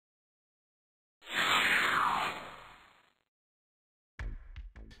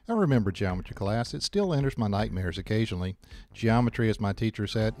I remember geometry class. It still enters my nightmares occasionally. Geometry, as my teacher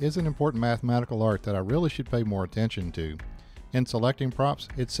said, is an important mathematical art that I really should pay more attention to. In selecting props,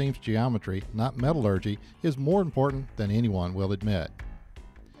 it seems geometry, not metallurgy, is more important than anyone will admit.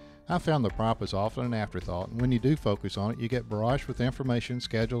 I found the prop is often an afterthought, and when you do focus on it, you get barraged with information,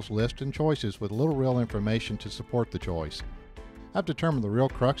 schedules, lists, and choices with little real information to support the choice. I've determined the real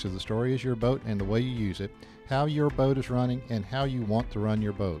crux of the story is your boat and the way you use it, how your boat is running, and how you want to run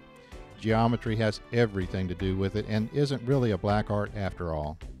your boat. Geometry has everything to do with it and isn't really a black art after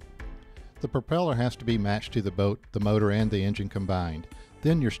all. The propeller has to be matched to the boat, the motor, and the engine combined.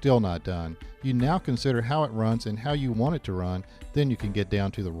 Then you're still not done. You now consider how it runs and how you want it to run, then you can get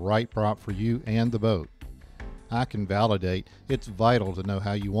down to the right prop for you and the boat. I can validate it's vital to know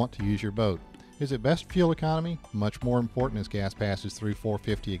how you want to use your boat. Is it best fuel economy? Much more important as gas passes through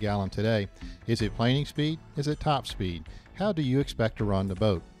 $4.50 a gallon today. Is it planing speed? Is it top speed? How do you expect to run the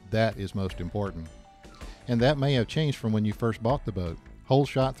boat? That is most important. And that may have changed from when you first bought the boat.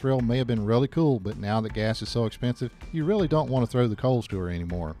 Holeshot Thrill may have been really cool, but now that gas is so expensive, you really don't want to throw the coals to her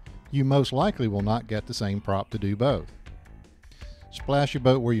anymore. You most likely will not get the same prop to do both. Splash your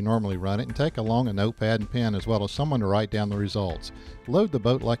boat where you normally run it and take along a notepad and pen as well as someone to write down the results. Load the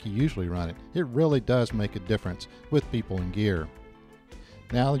boat like you usually run it. It really does make a difference with people and gear.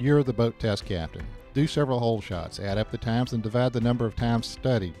 Now you're the boat test captain. Do several hole shots, add up the times and divide the number of times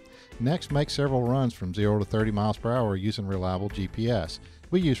studied. Next, make several runs from 0 to 30 miles per hour using reliable GPS.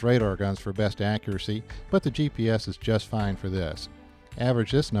 We use radar guns for best accuracy, but the GPS is just fine for this.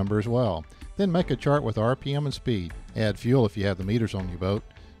 Average this number as well. Then make a chart with RPM and speed. Add fuel if you have the meters on your boat.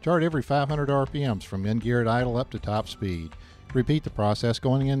 Chart every 500 RPMs from in-gear at idle up to top speed. Repeat the process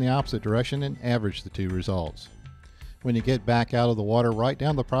going in the opposite direction and average the two results. When you get back out of the water, write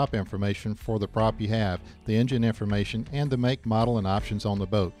down the prop information for the prop you have, the engine information, and the make, model, and options on the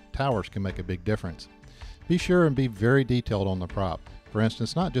boat. Towers can make a big difference. Be sure and be very detailed on the prop. For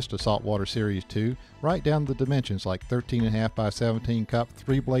instance, not just a Saltwater Series 2, write down the dimensions like 13.5 by 17 cup,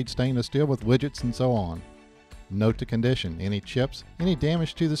 3-blade stainless steel with widgets and so on. Note the condition, any chips, any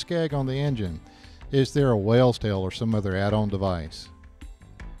damage to the skeg on the engine. Is there a whale's tail or some other add-on device?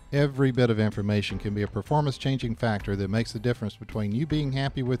 Every bit of information can be a performance-changing factor that makes the difference between you being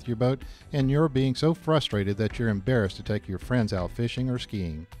happy with your boat and your being so frustrated that you're embarrassed to take your friends out fishing or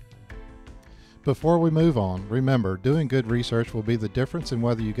skiing. Before we move on, remember, doing good research will be the difference in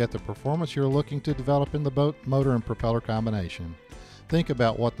whether you get the performance you're looking to develop in the boat, motor, and propeller combination. Think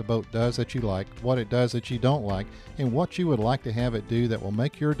about what the boat does that you like, what it does that you don't like, and what you would like to have it do that will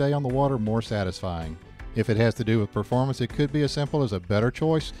make your day on the water more satisfying. If it has to do with performance, it could be as simple as a better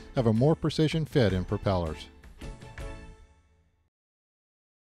choice of a more precision fit in propellers.